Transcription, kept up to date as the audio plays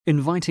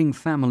Inviting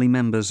family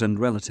members and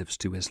relatives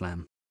to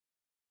Islam.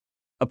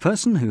 A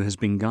person who has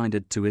been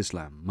guided to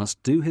Islam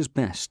must do his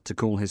best to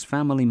call his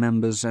family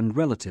members and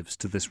relatives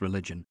to this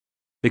religion,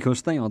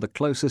 because they are the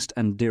closest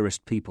and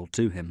dearest people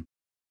to him.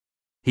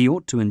 He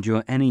ought to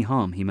endure any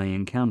harm he may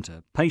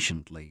encounter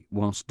patiently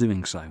whilst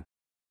doing so.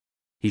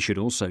 He should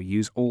also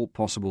use all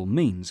possible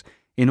means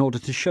in order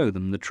to show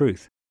them the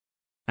truth.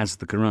 As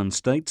the Quran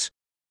states,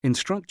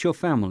 instruct your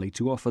family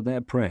to offer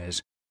their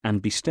prayers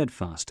and be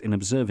steadfast in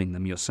observing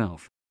them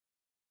yourself.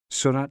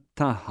 Surat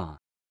Taha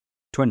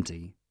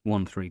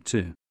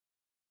 20:132.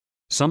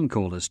 Some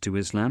callers to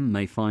Islam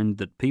may find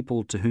that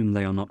people to whom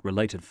they are not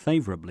related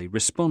favourably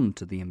respond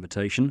to the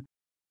invitation,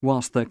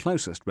 whilst their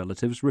closest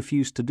relatives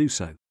refuse to do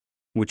so,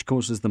 which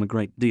causes them a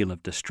great deal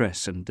of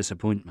distress and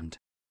disappointment.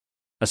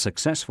 A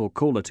successful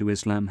caller to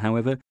Islam,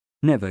 however,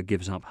 never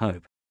gives up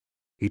hope.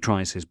 He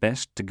tries his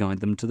best to guide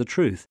them to the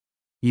truth,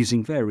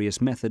 using various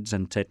methods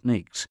and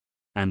techniques,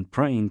 and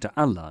praying to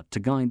Allah to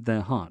guide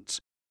their hearts,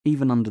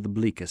 even under the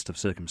bleakest of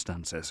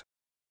circumstances.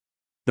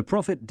 The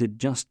Prophet did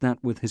just that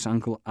with his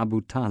uncle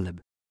Abu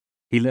Talib.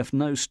 He left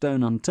no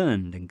stone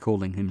unturned in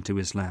calling him to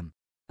Islam,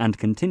 and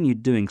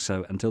continued doing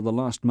so until the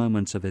last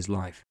moments of his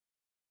life.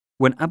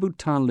 When Abu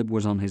Talib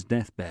was on his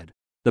deathbed,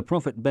 the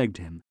Prophet begged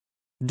him,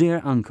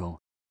 "Dear uncle,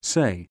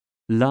 say,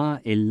 La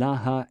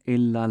ilaha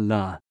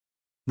illallah.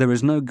 There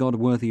is no God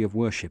worthy of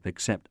worship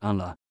except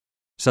Allah,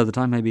 so that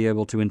I may be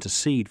able to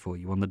intercede for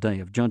you on the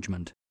Day of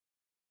Judgment."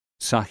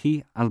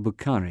 Sahih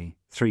al-Bukhari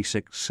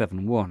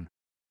 3671,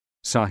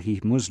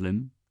 Sahih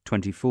Muslim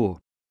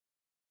 24.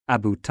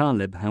 Abu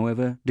Talib,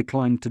 however,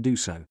 declined to do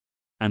so,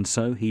 and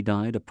so he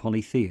died a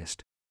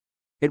polytheist.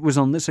 It was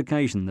on this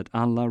occasion that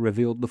Allah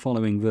revealed the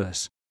following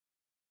verse: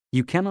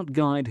 "You cannot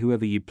guide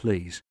whoever you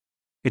please.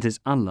 It is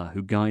Allah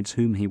who guides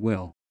whom He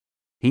will.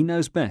 He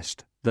knows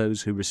best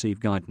those who receive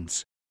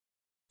guidance."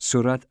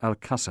 Surat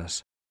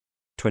Al-Qasas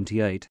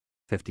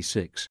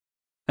 28:56.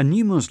 A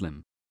new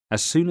Muslim,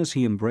 as soon as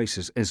he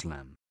embraces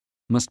Islam,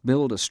 must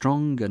build a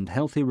strong and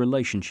healthy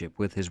relationship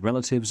with his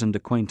relatives and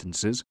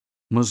acquaintances,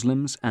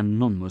 Muslims and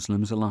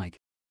non-Muslims alike.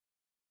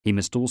 He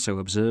must also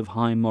observe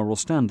high moral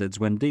standards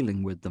when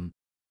dealing with them,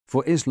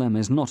 for Islam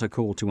is not a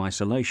call to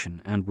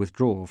isolation and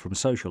withdrawal from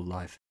social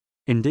life.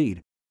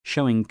 Indeed,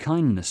 showing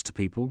kindness to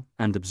people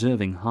and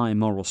observing high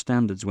moral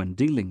standards when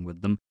dealing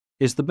with them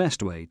is the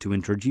best way to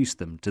introduce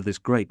them to this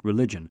great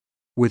religion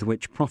with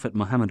which Prophet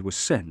Muhammad was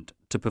sent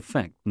to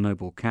perfect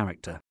noble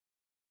character.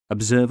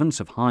 Observance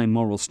of high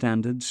moral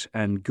standards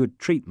and good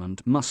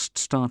treatment must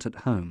start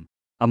at home,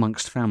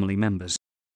 amongst family members.